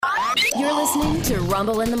You're listening to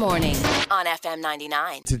Rumble in the Morning on FM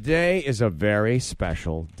 99. Today is a very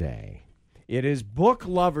special day. It is Book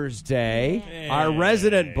Lovers Day. Hey. Our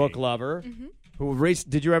resident book lover. Who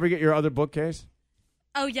did you ever get your other bookcase?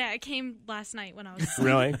 Oh, yeah. It came last night when I was asleep.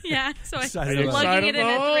 Really? Yeah. So I was Excited. lugging it in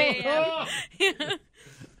at 3 a.m.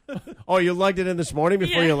 Yeah. Oh, you lugged it in this morning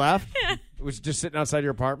before you left? Yeah. It was just sitting outside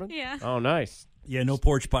your apartment? Yeah. Oh, nice. Yeah, no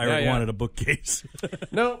porch pirate wanted a bookcase.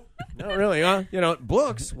 No, not really, huh?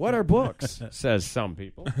 Books. What are books? Says some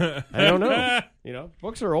people. I don't know.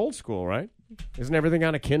 Books are old school, right? Isn't everything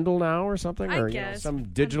on a Kindle now or something? I guess. Some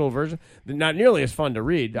digital version? Not nearly as fun to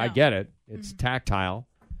read. No. I get it. It's tactile.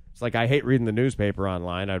 It's like I hate reading the newspaper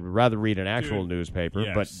online. I'd rather read an actual newspaper,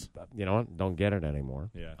 yes. but you know what? Don't get it anymore.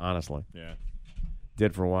 Yeah. Honestly. Yeah.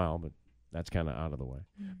 Did for a while, but that's kind of out of the way.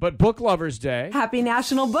 But Book Lovers Day. Happy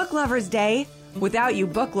National Book Lovers Day. Without you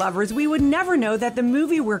book lovers, we would never know that the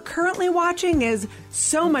movie we're currently watching is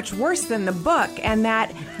so much worse than the book and that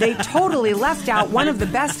they totally left out one of the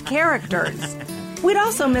best characters. We'd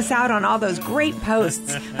also miss out on all those great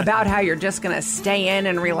posts about how you're just going to stay in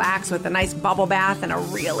and relax with a nice bubble bath and a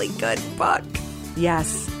really good book.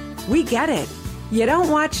 Yes, we get it. You don't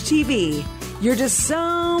watch TV. You're just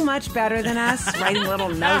so much better than us, writing little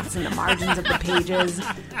notes in the margins of the pages.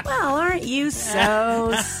 Well, aren't you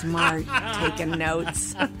so smart taking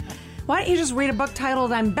notes? Why don't you just read a book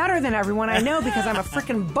titled I'm Better Than Everyone I Know Because I'm a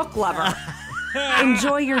Freaking Book Lover?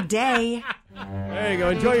 Enjoy your day. There you go.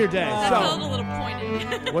 Enjoy your day. That felt a little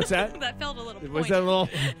pointed. What's that? That felt a little pointed. Was that a little...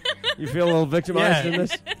 You feel a little victimized in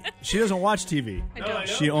this? She doesn't watch TV. I don't.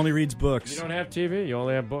 She only reads books. You don't have TV. You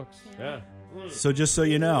only have books. Yeah. So just so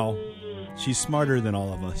you know, she's smarter than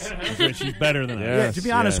all of us. She's better than us. Yes, To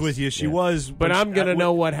be honest with you, she was. But I'm going to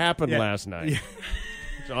know what happened last night. Yeah.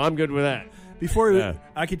 So I'm good with that.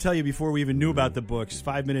 I could tell you before we even knew about the books,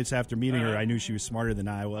 5 minutes after meeting her, I knew she was smarter than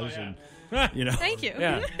I was. And, Thank you.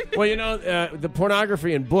 Yeah. Well, the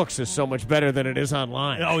pornography in books is so much better than it is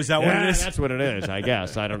online. Oh, is that what it is? That's what it is, I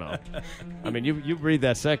guess. I don't know. I mean, you read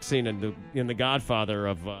that sex scene in the Godfather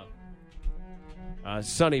of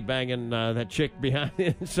Sonny banging that chick behind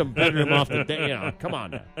in some bedroom off the day. Come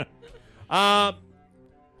on now.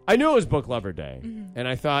 I knew it was Book Lover Day, and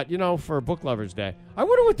I thought, for Book Lovers Day, I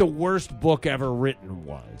wonder what the worst book ever written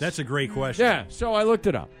was. That's a great question. Yeah, so I looked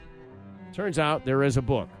it up. Turns out there is a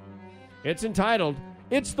book. It's entitled,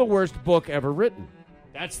 It's the Worst Book Ever Written.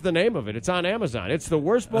 That's the name of it. It's on Amazon. It's the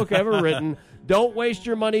worst book ever written. Don't waste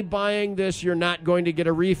your money buying this. You're not going to get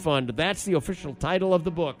a refund. That's the official title of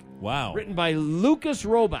the book. Wow. Written by Lucas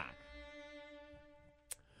Robach.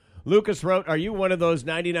 Lucas wrote, are you one of those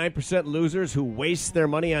 99% losers who wastes their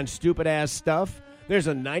money on stupid-ass stuff? There's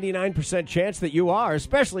a 99% chance that you are,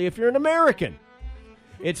 especially if you're an American.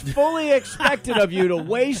 It's fully expected of you to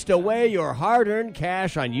waste away your hard-earned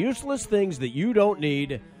cash on useless things that you don't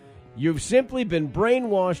need. You've simply been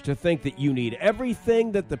brainwashed to think that you need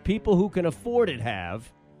everything that the people who can afford it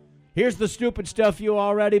have. Here's the stupid stuff you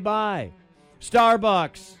already buy.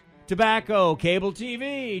 Starbucks, tobacco, cable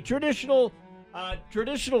TV, traditional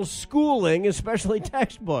schooling, especially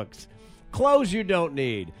textbooks, clothes you don't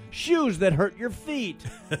need, shoes that hurt your feet,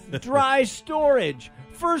 dry storage,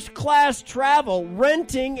 first-class travel,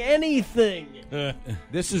 renting anything.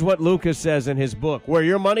 This is what Lucas says in his book, Where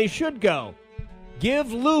Your Money Should Go.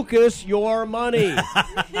 Give Lucas your money.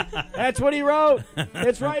 That's what he wrote.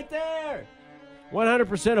 It's right there.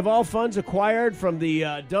 100% of all funds acquired from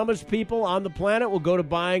the dumbest people on the planet will go to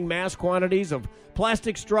buying mass quantities of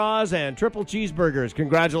plastic straws and triple cheeseburgers.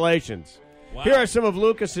 Congratulations. Wow. Here are some of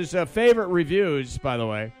Lucas's favorite reviews, by the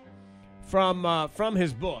way, from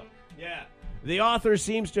his book. Yeah. The author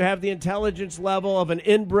seems to have the intelligence level of an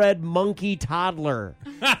inbred monkey toddler.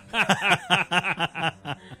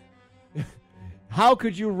 How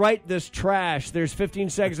could you write this trash? There's 15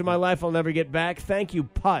 seconds of my life I'll never get back. Thank you,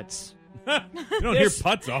 Putz. You don't hear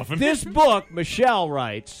putz often. This book, Michelle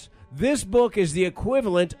writes, this book is the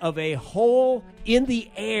equivalent of a hole in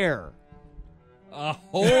the air. A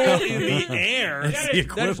hole in the air? That's the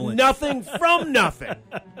equivalent. That's nothing from nothing.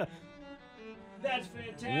 That's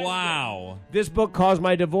fantastic. Wow. This book caused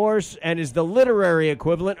my divorce and is the literary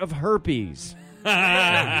equivalent of herpes.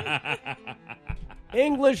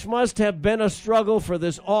 English must have been a struggle for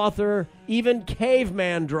this author. Even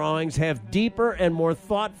caveman drawings have deeper and more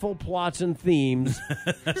thoughtful plots and themes,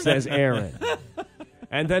 says Aaron.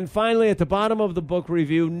 And then finally, at the bottom of the book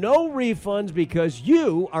review, no refunds because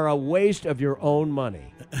you are a waste of your own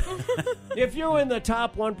money. If you're in the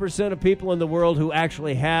top 1% of people in the world who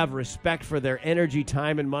actually have respect for their energy,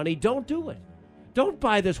 time, and money, don't do it. Don't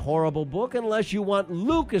buy this horrible book unless you want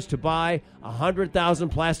Lucas to buy 100,000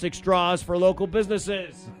 plastic straws for local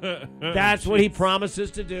businesses. That's what he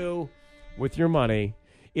promises to do with your money.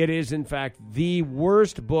 It is, in fact, the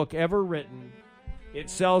worst book ever written. It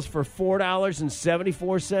sells for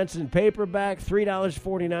 $4.74 in paperback,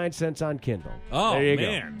 $3.49 on Kindle. Oh, there you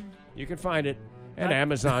man. go. You can find it at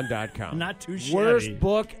Amazon.com. Not too shabby. Worst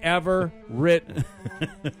book ever written.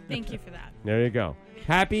 Thank you for that. There you go.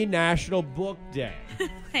 Happy National Book Day.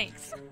 Thanks.